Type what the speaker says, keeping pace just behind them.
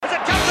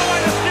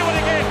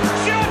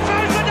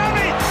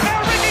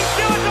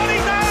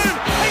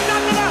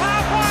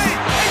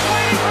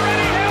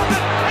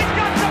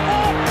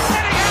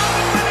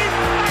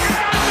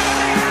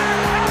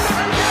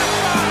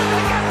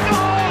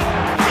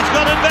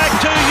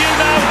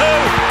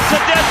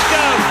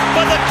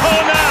for the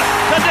corner.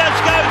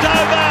 Tedesco's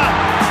over.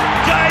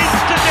 James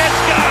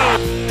Tedesco.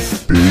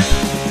 Big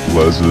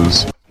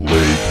Les's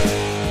League.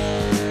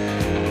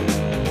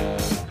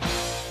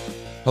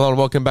 Hello and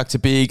welcome back to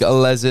Big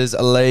Les's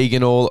League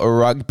and all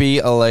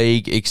rugby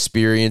league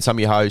experience. I'm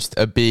your host,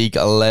 Big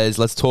Les.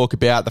 Let's talk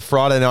about the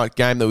Friday night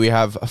game that we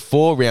have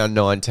for round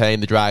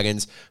 19, the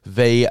Dragons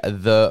v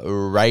the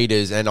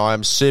Raiders. And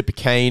I'm super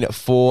keen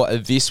for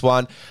this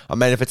one. I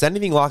mean, if it's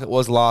anything like it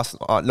was last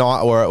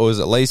night, or it was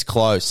at least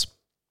close,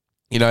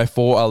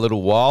 for a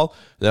little while,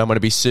 then I'm going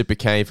to be super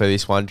keen for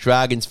this one.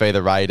 Dragons v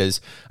the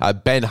Raiders.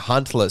 Ben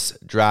Huntless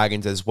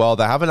Dragons as well.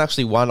 They haven't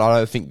actually won, I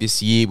don't think,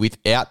 this year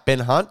without Ben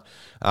Hunt.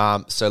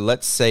 So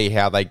let's see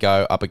how they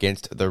go up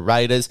against the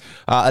Raiders.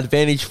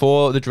 Advantage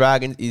for the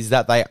Dragons is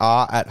that they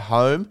are at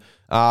home.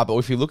 But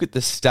if you look at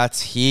the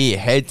stats here,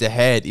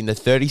 head-to-head, in the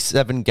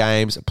 37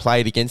 games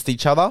played against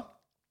each other,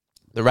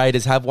 the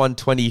Raiders have won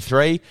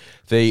 23.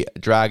 The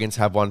Dragons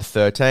have won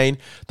 13.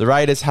 The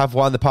Raiders have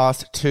won the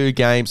past 2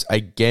 games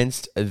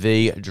against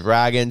the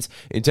Dragons.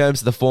 In terms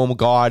of the form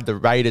guide, the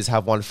Raiders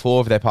have won 4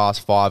 of their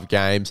past 5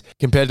 games,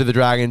 compared to the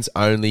Dragons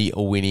only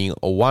winning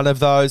 1 of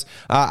those.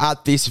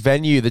 At this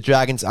venue, the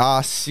Dragons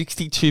are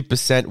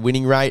 62%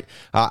 winning rate,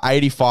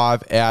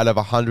 85 out of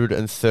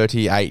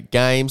 138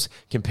 games,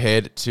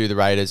 compared to the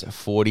Raiders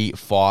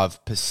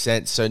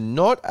 45%. So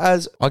not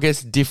as,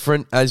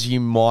 different as you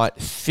might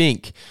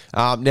think.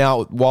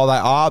 Now, while they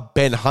are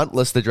Ben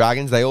Huntless, the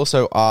Dragons, they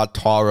also are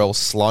Tyrell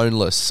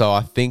Sloanless, so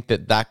I think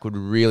that could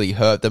really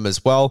hurt them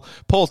as well.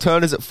 Paul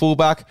Turner's at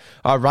fullback.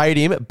 I rate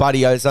him, but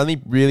he has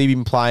only really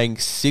been playing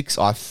 6,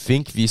 I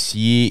think, this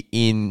year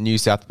in New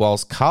South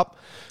Wales Cup.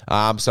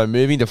 So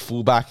moving to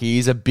fullback, he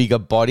is a bigger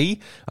body.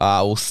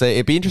 We'll see.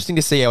 It'd be interesting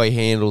to see how he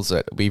handles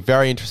it. It'll be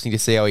very interesting to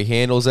see how he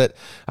handles it.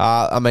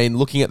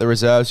 Looking at the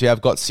reserves, we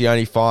have got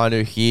Sione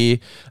Fainu here.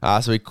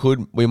 So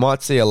we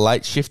might see a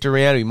late shift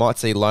around. We might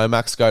see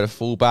Lomax go to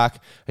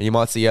fullback, and you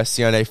might see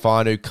Sione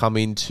Fainu come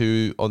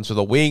onto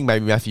the wing.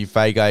 Maybe Matthew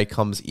Fagai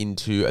comes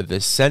into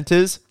the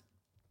centres.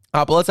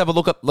 But let's have a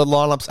look at the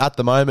lineups at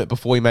the moment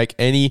before we make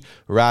any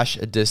rash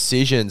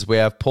decisions. We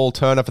have Paul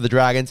Turner for the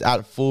Dragons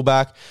at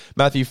fullback,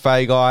 Matthew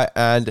Fagai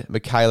and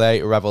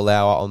Michele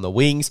Ravalawa on the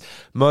wings,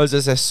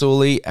 Moses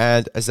Asuli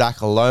and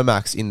Zach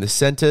Lomax in the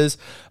centres,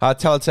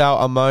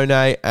 Talatau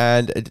Amone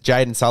and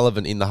Jaden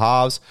Sullivan in the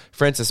halves,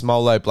 Francis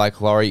Molo,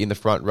 Blake Laurie in the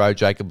front row,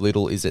 Jacob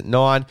Little is at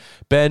 9,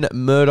 Ben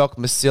Murdoch,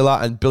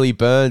 Masilla and Billy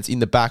Burns in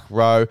the back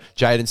row,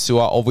 Jaden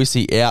Sewer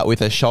obviously out with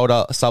a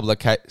shoulder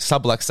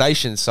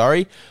subluxation,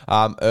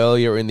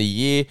 earlier in the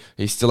year.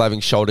 He's still having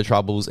shoulder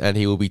troubles and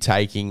he will be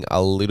taking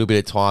a little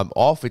bit of time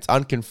off. It's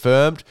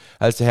unconfirmed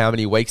as to how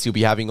many weeks he'll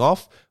be having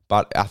off,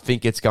 but I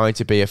think it's going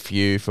to be a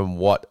few from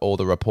what all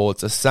the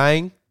reports are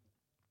saying.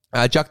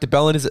 Jack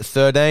DeBellin is at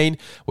 13.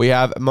 We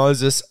have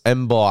Moses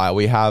Mbai.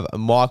 We have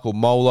Michael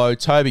Molo,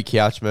 Toby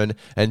Couchman,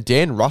 and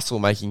Dan Russell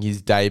making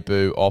his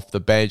debut off the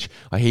bench.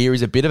 I hear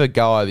he's a bit of a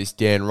goer, this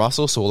Dan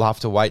Russell, so we'll have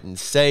to wait and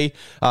see.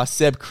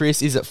 Seb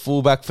Chris is at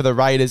fullback for the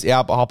Raiders.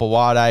 Albert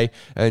Hopewade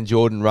and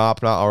Jordan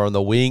Rapner are on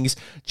the wings.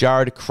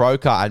 Jared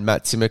Croker and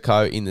Matt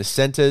Simcoe in the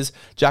centres.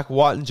 Jack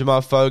White and Jamal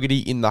Fogarty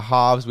in the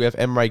halves. We have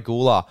Emre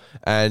Gula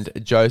and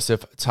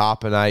Joseph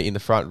Tarpanay in the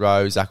front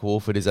row. Zach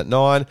Wolford is at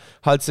 9.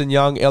 Hudson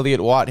Young,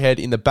 Elliot Whitehead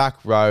in the back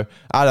row,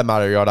 Adam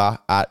Mariota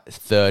at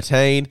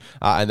 13.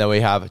 And then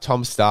we have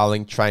Tom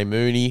Starling, Trey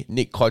Mooney,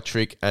 Nick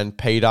Kotrick, and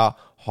Peter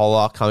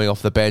Holler coming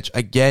off the bench.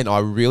 Again, I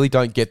really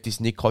don't get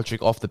this Nick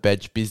Kotrick off the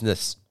bench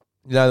business.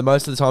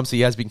 Most of the times he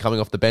has been coming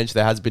off the bench,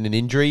 there has been an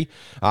injury,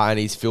 and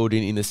he's filled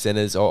in the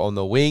centres or on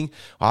the wing.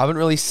 I haven't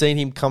really seen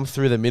him come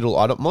through the middle.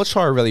 I'm not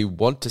sure I really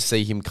want to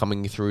see him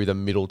coming through the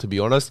middle, to be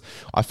honest.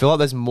 I feel like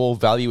there's more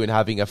value in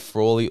having a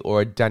Frawley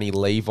or a Danny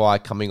Levi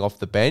coming off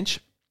the bench.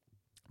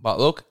 But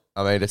look,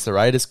 it's the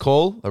Raiders'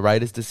 call, the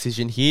Raiders'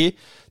 decision here.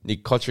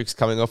 Nick Kotrick's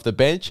coming off the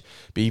bench.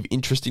 Be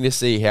interesting to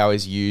see how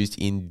he's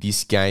used in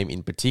this game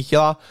in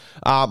particular.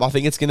 I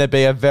think it's going to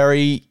be a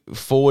very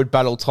forward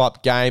battle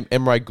type game.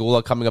 Emre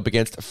Gula coming up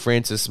against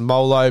Francis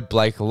Molo.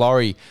 Blake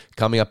Laurie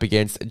coming up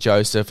against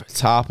Joseph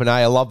Tarpanay.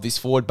 I love this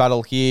forward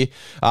battle here.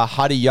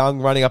 Huddy Young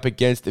running up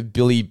against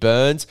Billy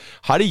Burns.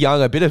 Huddy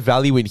Young, a bit of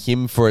value in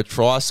him for a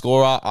try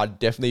scorer. I'd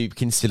definitely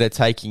consider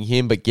taking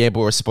him, but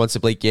gamble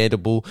responsibly,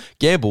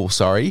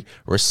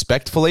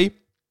 respectfully.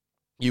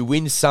 You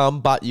win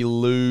some, but you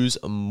lose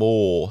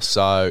more.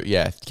 So,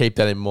 yeah, keep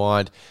that in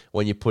mind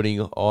when you're putting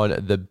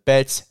on the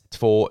bets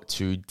for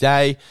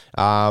today.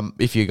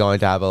 If you're going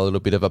to have a little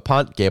bit of a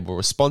punt, gamble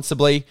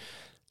responsibly.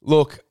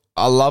 Look,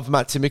 I love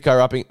Matt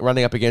Timoko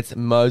running up against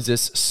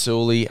Moses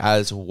Sully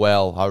as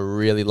well. I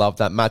really love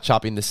that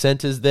matchup in the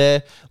centres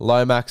there.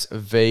 Lomax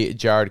v.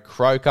 Jared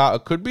Croker.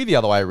 It could be the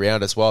other way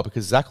around as well,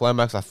 because Zach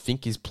Lomax, I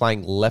think, is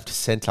playing left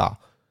centre.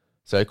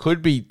 So it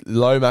could be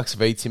Lomax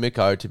v.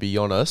 Timoko, to be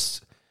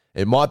honest.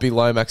 It might be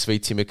Lomax v.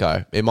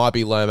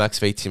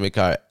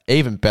 Timoko.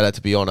 Even better,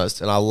 to be honest.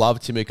 And I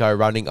love Timoko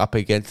running up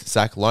against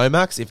Zach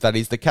Lomax, if that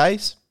is the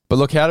case. But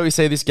look, how do we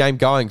see this game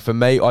going? For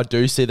me, I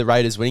do see the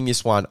Raiders winning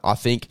this one. I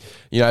think,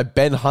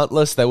 Ben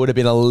Huntless, there would have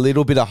been a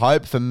little bit of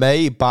hope for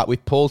me, but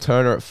with Paul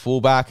Turner at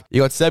fullback,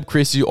 you got Seb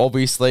Chris, who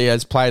obviously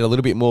has played a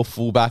little bit more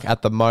fullback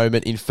at the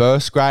moment in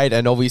first grade,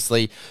 and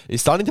obviously is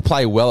starting to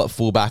play well at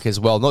fullback as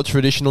well. Not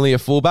traditionally a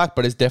fullback,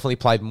 but has definitely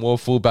played more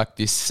fullback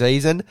this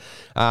season.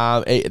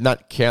 And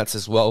that counts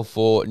as well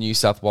for New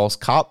South Wales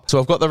Cup. So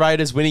I've got the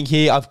Raiders winning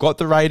here. I've got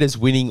the Raiders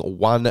winning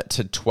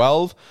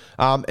 1-12.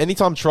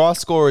 Anytime try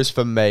scorers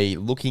for me,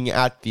 looking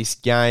at this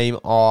game,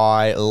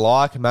 I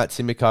like Matt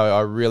Timoko.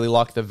 I really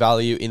like the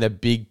value in a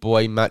big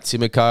boy Matt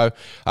Timoko.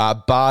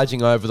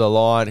 Barging over the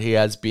line, he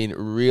has been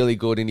really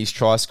good in his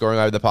try scoring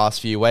over the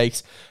past few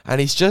weeks, and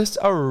he's just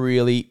a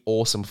really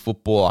awesome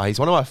footballer. He's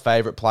one of my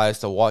favourite players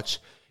to watch,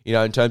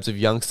 in terms of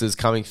youngsters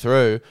coming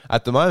through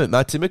at the moment.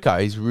 Matt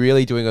Timoko, he's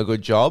really doing a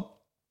good job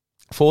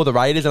for the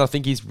Raiders, and I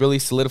think he's really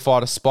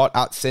solidified a spot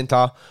at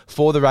centre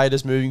for the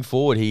Raiders moving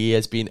forward. He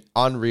has been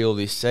unreal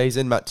this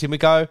season, Matt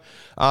Timoko.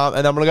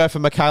 And I'm going to go for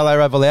Michaele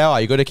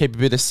Ravalawa. You've got to keep a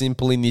bit of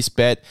simple in this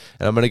bet,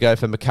 and I'm going to go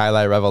for Michaele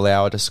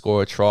Ravalawa to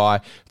score a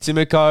try.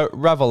 Timoko,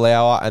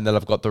 Ravalawa, and then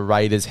I've got the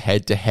Raiders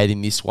head-to-head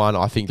in this one.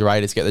 I think the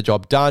Raiders get the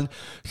job done,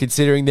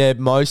 considering they're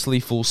mostly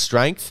full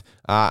strength.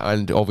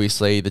 And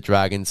obviously the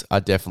Dragons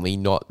are definitely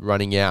not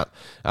running out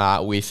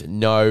with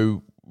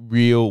no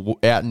real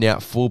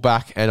out-and-out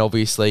fullback, and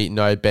obviously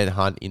no Ben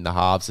Hunt in the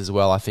halves as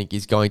well. I think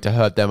is going to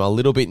hurt them a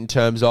little bit in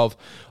terms of,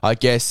 I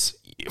guess,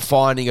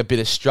 finding a bit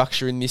of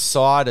structure in this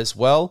side as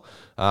well.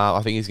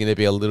 I think it's going to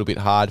be a little bit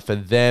hard for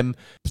them,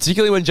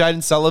 particularly when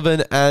Jaden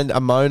Sullivan and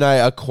Amone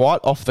are quite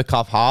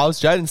off-the-cuff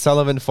halves. Jaden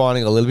Sullivan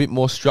finding a little bit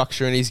more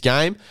structure in his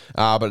game,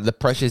 but the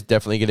pressure is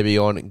definitely going to be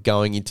on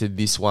going into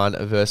this one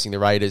versus the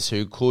Raiders,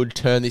 who could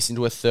turn this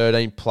into a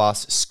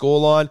 13-plus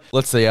scoreline.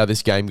 Let's see how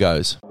this game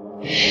goes.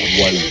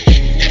 1.